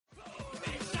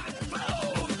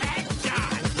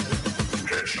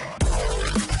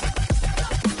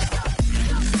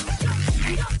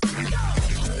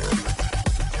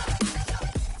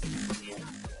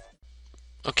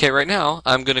Okay, right now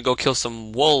I'm gonna go kill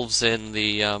some wolves in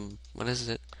the what is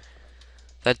it?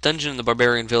 That dungeon in the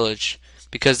barbarian village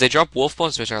because they drop wolf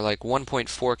bones which are like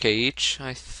 1.4k each,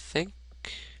 I think,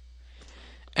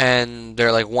 and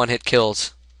they're like one-hit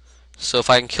kills. So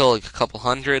if I can kill like a couple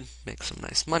hundred, make some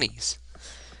nice monies.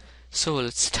 So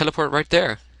let's teleport right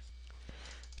there.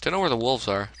 Don't know where the wolves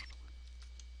are.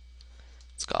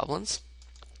 It's goblins.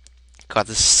 God,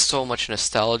 this is so much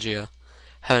nostalgia.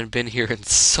 Haven't been here in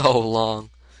so long.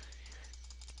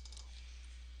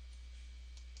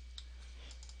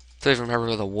 Don't even remember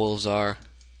where the wolves are.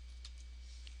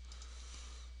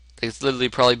 It's literally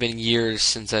probably been years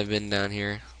since I've been down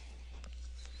here.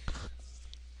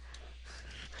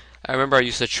 I remember I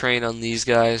used to train on these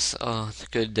guys. Oh, the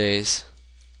good days.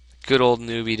 Good old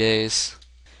newbie days.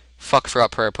 Fuck, forgot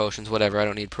prayer potions. Whatever, I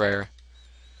don't need prayer.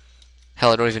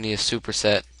 Hell, I don't even need a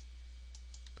superset.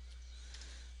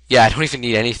 Yeah, I don't even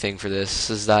need anything for this.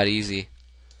 This is that easy.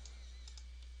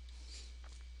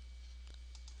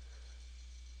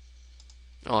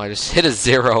 Oh, I just hit a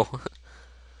 0. Oh,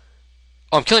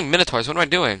 I'm killing minotaurs. What am I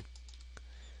doing?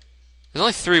 There's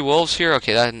only 3 wolves here.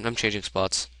 Okay, I'm changing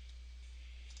spots.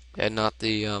 Yeah, not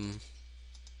the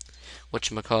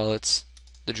whatchamacallits,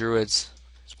 the druids.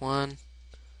 There's 1.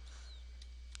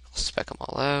 I'll spec them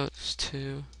all out. There's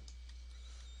 2.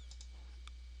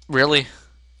 Really?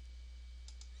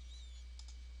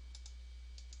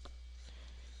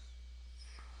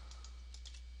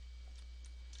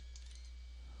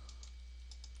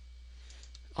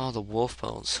 Oh, the wolf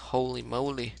bones. Holy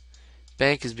moly.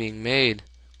 Bank is being made.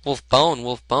 Wolf bone,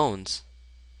 wolf bones.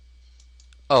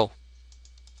 Oh.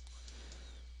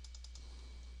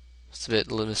 It's a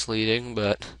bit misleading,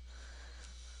 but...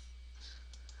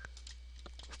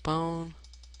 Wolf bone.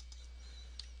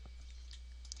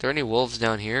 Are there any wolves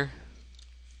down here?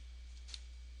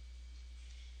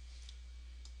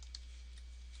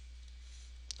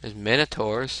 There's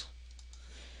minotaurs.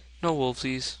 No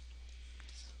wolvesies.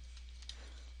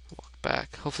 Walk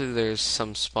back. Hopefully there's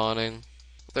some spawning.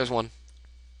 There's one.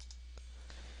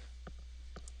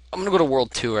 I'm gonna go to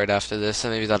World 2 right after this,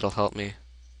 and maybe that'll help me.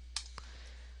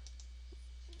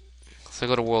 So I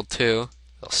go to World 2,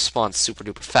 it'll spawn super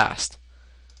duper fast.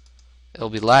 It'll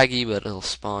be laggy, but it'll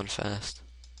spawn fast.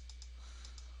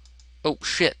 Oh,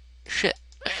 shit. Shit.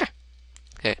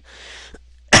 Okay.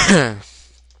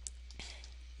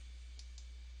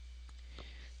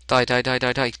 Die, die, die,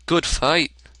 die, die. Good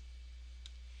fight.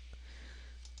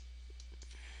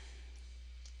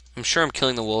 I'm sure I'm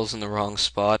killing the wolves in the wrong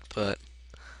spot, but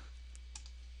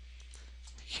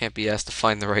can't be asked to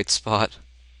find the right spot.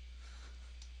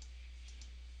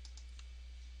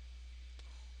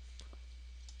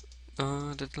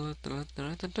 I'm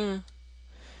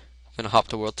gonna hop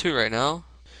to World 2 right now.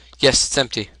 Yes, it's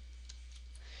empty.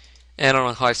 And on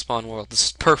a high spawn world. This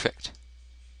is perfect.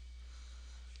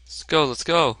 Let's go, let's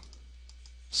go.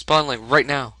 Spawn like right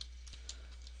now.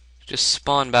 Just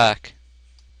spawn back.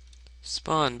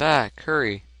 Spawn back,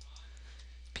 hurry.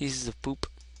 Pieces of poop.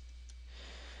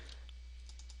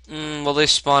 While they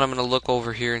spawn, I'm gonna look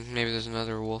over here and maybe there's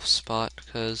another wolf spot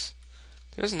because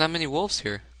there isn't that many wolves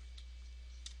here.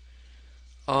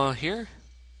 Here?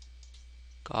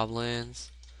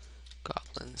 Goblins.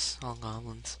 Goblins. All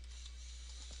goblins.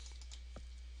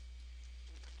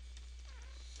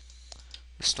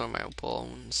 Restore my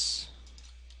bones.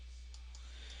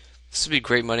 This would be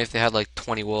great money if they had like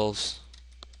 20 wolves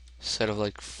instead of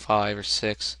like 5 or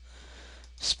 6.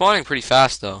 Spawning pretty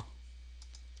fast though.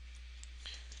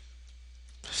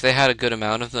 If they had a good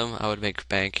amount of them, I would make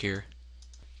bank here.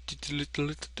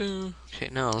 Okay,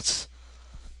 now let's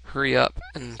hurry up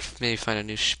and maybe find a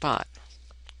new spot.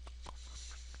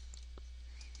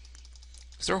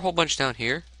 Is there a whole bunch down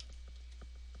here?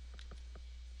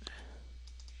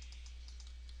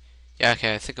 Yeah,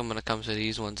 okay, I think I'm gonna come to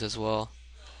these ones as well.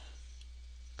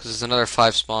 Because there's another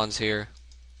 5 spawns here.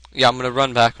 Yeah, I'm gonna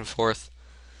run back and forth.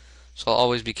 So I'll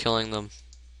always be killing them.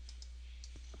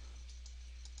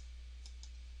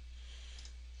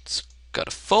 It's got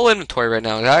a full inventory right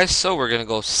now, guys. So we're gonna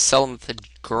go sell them at the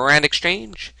Grand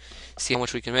Exchange. See how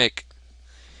much we can make.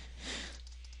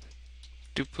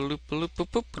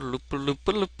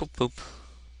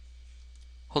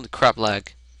 Holy crap,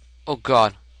 lag. Oh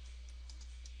god.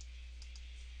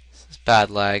 This is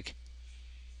bad lag.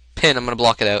 Pin, I'm gonna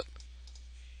block it out.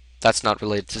 That's not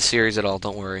related to the series at all,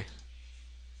 don't worry.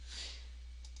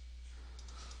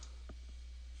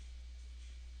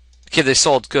 Okay, they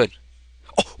sold, good.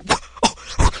 Oh, what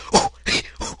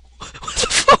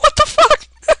the fuck?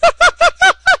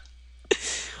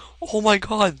 Oh my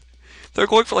god. They're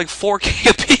going for like 4k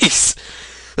a piece.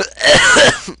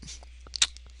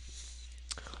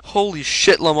 Holy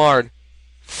shit, Lamard.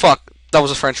 Fuck, that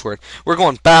was a French word. We're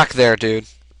going back there, dude.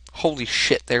 Holy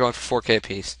shit, they're going for 4K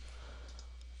apiece.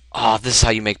 Oh, this is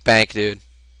how you make bank, dude.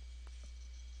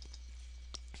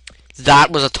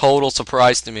 That was a total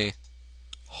surprise to me.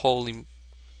 Holy...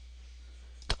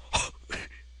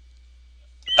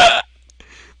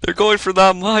 They're going for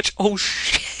that much. Oh,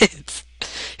 shit.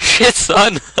 Shit,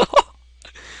 son.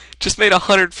 Just made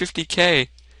 150K in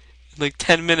like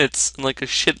 10 minutes. And like a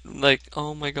shit, like,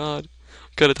 oh my god.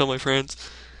 Gotta tell my friends.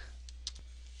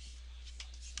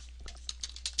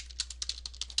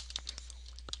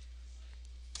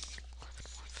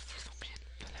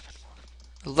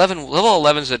 11 level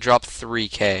 11's that drop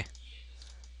 3K.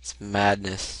 It's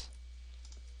madness.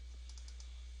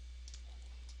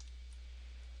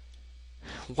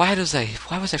 Why was I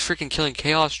freaking killing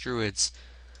Chaos Druids?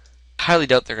 I highly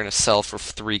doubt they're gonna sell for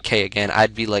 3K again.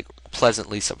 I'd be like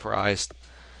pleasantly surprised.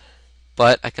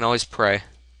 But I can always pray.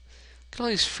 Look at all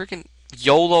these freaking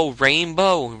YOLO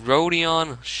Rainbow,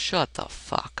 Rodion. Shut the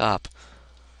fuck up.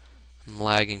 I'm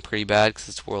lagging pretty bad because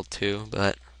it's World 2,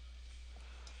 but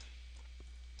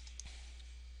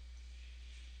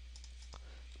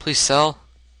please sell.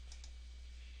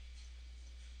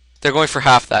 They're going for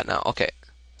half that now. Okay.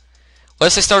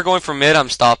 Once they start going for mid, I'm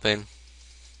stopping.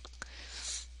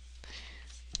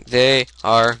 They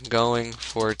are going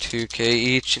for 2K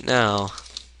each now.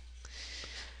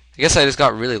 I guess I just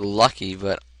got really lucky,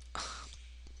 but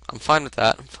I'm fine with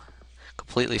that. I'm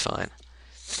completely fine.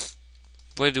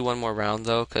 I'm going to do one more round,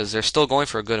 though, because they're still going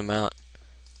for a good amount.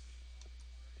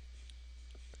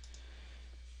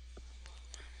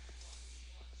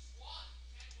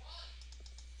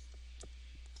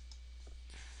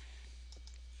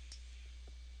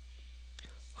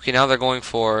 Okay, now they're going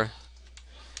for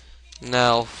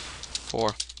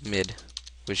mid,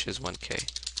 which is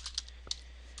 1K.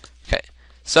 Okay,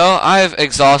 so I've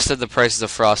exhausted the prices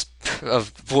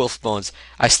of wolf bones.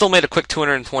 I still made a quick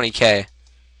 220K,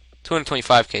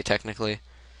 225K technically.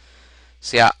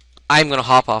 So yeah, I'm gonna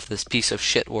hop off this piece of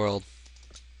shit world.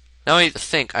 Now I need to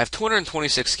think. I have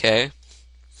 226K.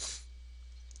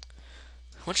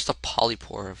 How much is a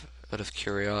polypore out of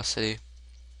curiosity?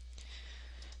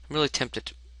 I'm really tempted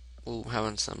to. Ooh,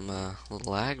 having some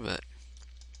little lag, but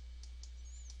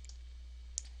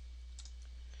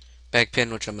back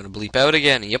pin, which I'm gonna bleep out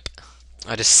again. Yep,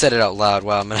 I just said it out loud.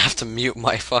 Wow, I'm gonna have to mute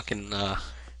my fucking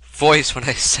voice when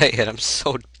I say it. I'm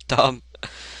so dumb.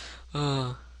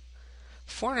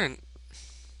 400.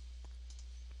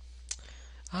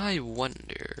 I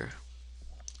wonder.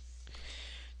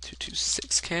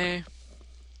 226K.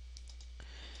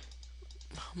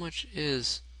 How much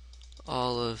is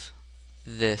all of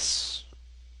this?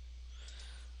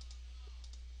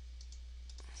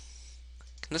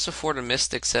 Can this afford a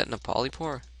Mystic set and a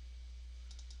Polypore?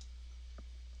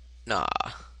 Nah.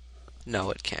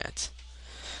 No, it can't.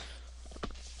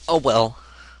 Oh well.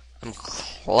 I'm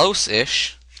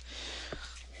close-ish.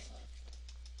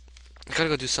 I gotta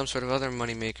go do some sort of other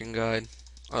money-making guide.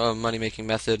 Money-making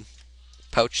method.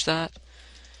 Pouch that?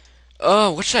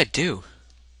 Oh, what should I do?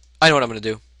 I know what I'm gonna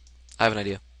do. I have an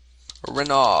idea.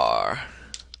 Renard.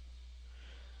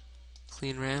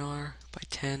 Clean Renard by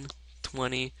 10,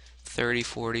 20, 30,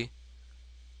 40.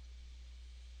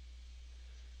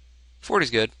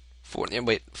 40's good. 40,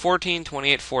 wait, 14,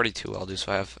 28, 42 I'll do,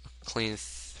 so I have a clean...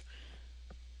 So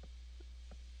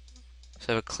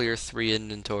I have a clear 3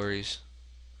 inventories.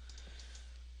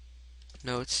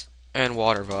 Notes. And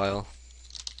water vial.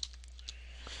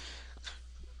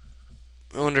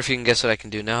 I wonder if you can guess what I can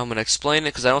do now. I'm going to explain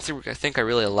it, because I think I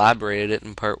really elaborated it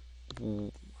in part... yeah,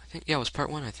 it was part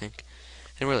 1, I think.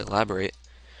 I didn't really elaborate.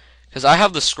 Because I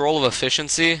have the Scroll of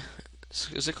Efficiency.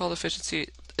 Is it called Efficiency?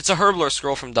 It's a herb lore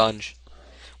scroll from Dunge.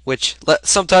 Which,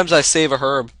 sometimes I save a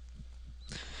herb.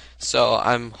 So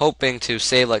I'm hoping to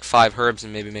save like 5 herbs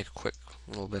and maybe make a quick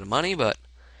little bit of money, but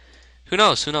who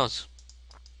knows? Who knows?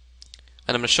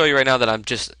 And I'm going to show you right now that I'm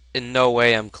just in no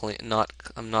way I'm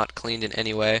not cleaned in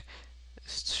any way.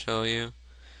 Just to show you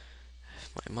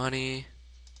my money,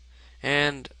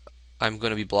 and I'm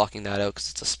going to be blocking that out because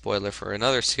it's a spoiler for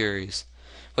another series.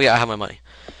 Oh yeah, I have my money.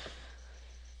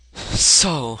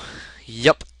 So,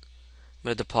 yep, I'm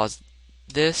going to deposit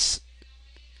this.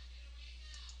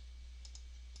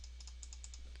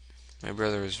 My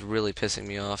brother is really pissing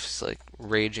me off. He's like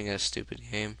raging at a stupid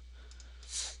game.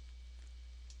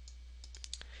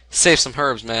 Save some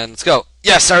herbs, man. Let's go.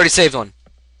 Yes, I already saved one.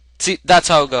 See, that's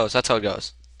how it goes. That's how it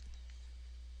goes.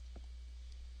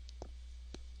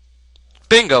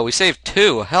 Bingo, we saved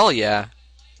 2. Hell yeah.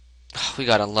 Oh, we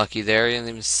got unlucky there. We didn't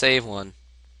even save one.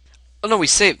 Oh no, we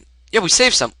saved. Yeah, we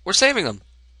saved some. We're saving them.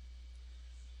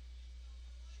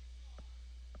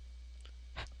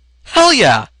 Hell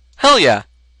yeah! Hell yeah!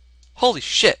 Holy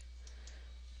shit.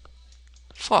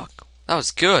 Fuck. That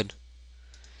was good.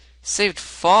 Saved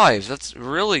 5. That's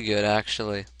really good,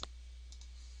 actually.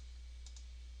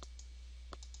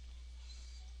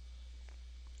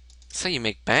 That's how you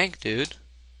make bank, dude.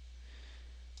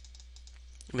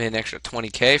 We made an extra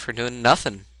 20k for doing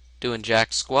nothing. Doing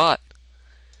jack squat. I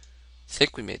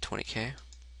think we made 20k.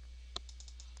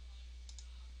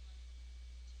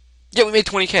 Yeah, we made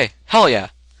 20k. Hell yeah.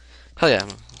 Hell yeah.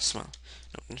 Smile.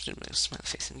 No, smile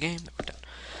face in game. We're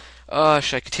done.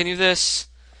 Should I continue this?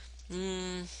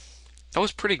 That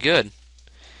was pretty good.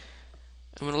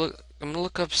 I'm gonna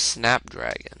look up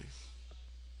Snapdragon.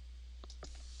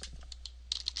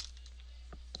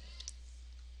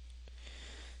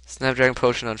 Snapdragon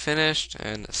potion unfinished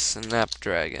and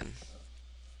Snapdragon.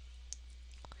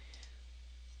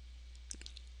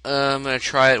 I'm gonna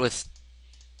try it with.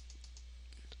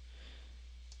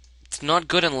 It's not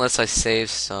good unless I save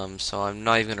some, so I'm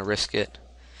not even gonna risk it.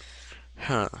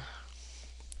 Huh.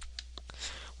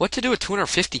 What to do with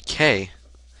 250k?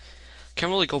 Can't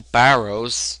really go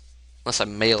barrows unless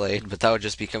I'm meleeed, but that would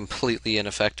just be completely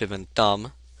ineffective and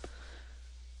dumb.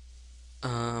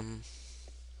 God,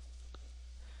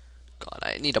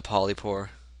 I need a polypore.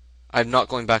 I'm not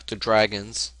going back to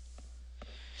dragons.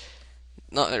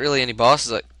 Not really any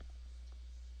bosses.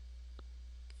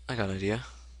 I got an idea.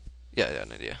 Yeah, I got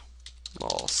an idea.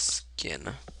 Mall skin.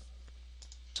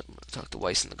 So I'm gonna talk to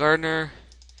Weiss and the gardener.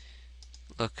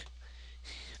 Look.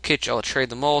 Okay, I'll trade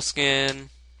the mole skin.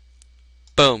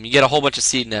 Boom, you get a whole bunch of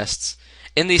seed nests.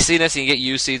 In these seed nests, you can get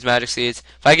U seeds, magic seeds.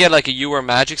 If I get like a U or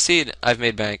magic seed, I've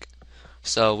made bank.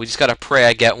 So we just gotta pray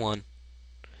I get one.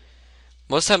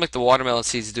 Most of the time, like the watermelon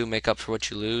seeds do make up for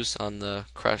what you lose on the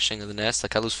crushing of the nest.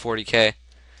 Like I lose 40k,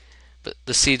 but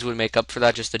the seeds would make up for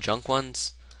that, just the junk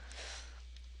ones.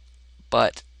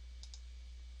 But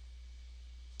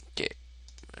okay,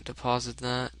 I'm gonna deposit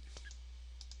that.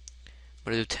 I'm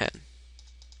gonna do 10.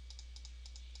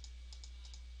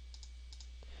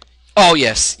 Oh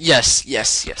yes, yes,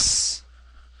 yes, yes.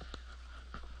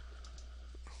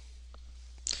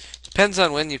 Depends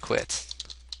on when you quit.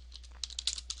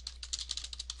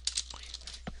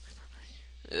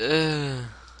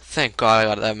 Thank God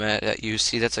I got that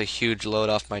UC. That's a huge load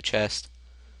off my chest.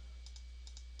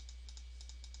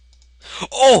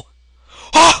 Oh!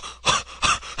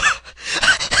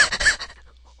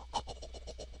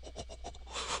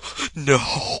 No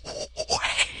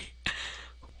way!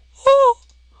 Oh!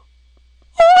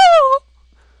 Oh!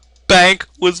 Bank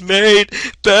was made!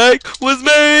 Bank was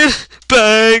made!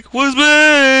 Bank was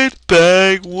made!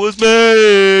 Bank was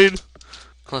made!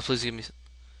 Come on, please give me. Okay,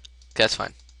 that's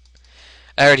fine.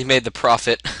 I already made the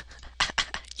profit.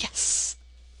 Yes!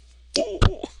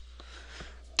 Oh.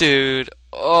 Dude,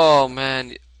 oh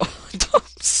man. I'm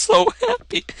so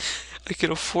happy. I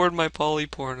can afford my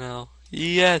polypore now.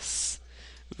 Yes!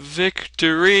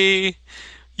 Victory!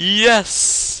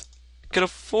 Yes! I can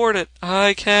afford it.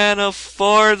 I can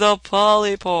afford the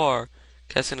polypore.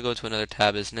 Okay, that's gonna go to another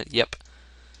tab, isn't it? Yep.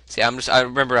 See, I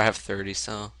remember I have 30,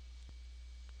 so.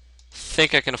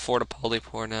 Think I can afford a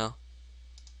polypore now.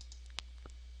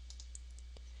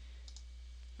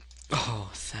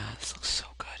 Oh, that looks so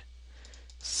good.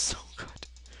 So good.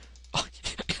 Oh,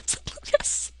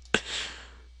 yes.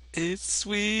 It's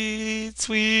sweet,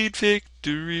 sweet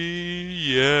victory,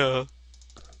 yeah.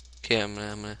 Okay, I'm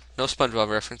gonna. No SpongeBob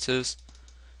references.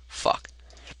 Fuck.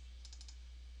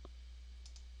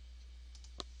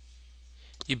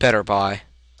 You better buy.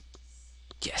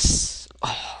 Yes.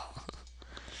 Oh.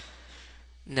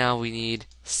 Now we need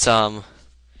some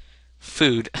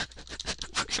food.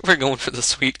 We're going for the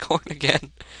sweet corn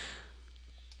again.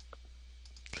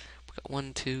 We got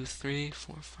 1, 2, 3,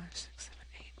 4, 5, 6, 7,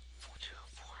 8, 4, 2,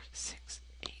 4, 6,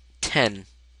 8, 10.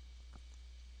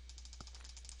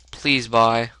 Please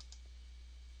buy.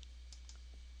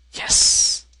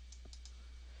 Yes.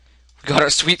 We got our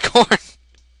sweet corn.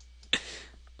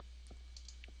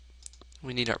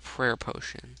 We need our prayer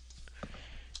potion.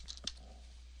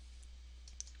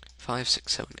 5,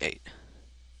 6, 7, 8.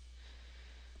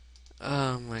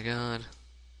 Oh my god.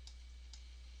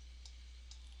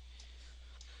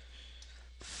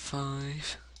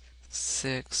 5,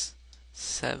 6,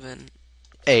 7,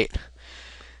 8.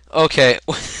 Okay.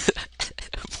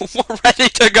 We're ready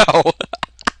to go.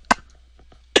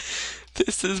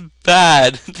 This is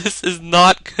bad. This is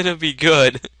not gonna be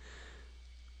good.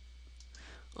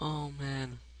 Oh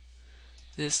man.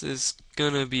 This is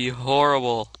gonna be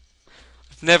horrible.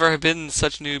 I've never been in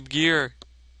such noob gear.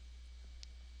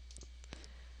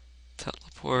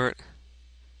 Teleport.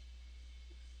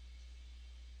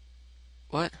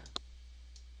 What?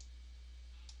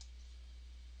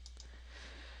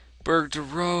 Berg to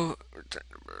Road.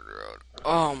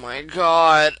 Oh my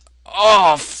god.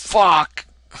 Oh fuck.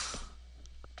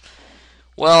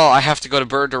 Well, I have to go to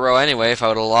Bird to Row anyway. If I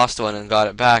would have lost one and got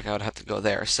it back, I would have to go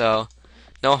there. So,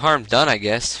 no harm done, I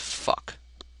guess. Fuck.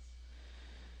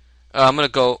 I'm gonna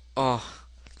go. Oh,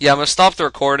 yeah. I'm gonna stop the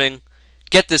recording,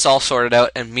 get this all sorted out,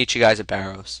 and meet you guys at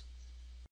Barrows.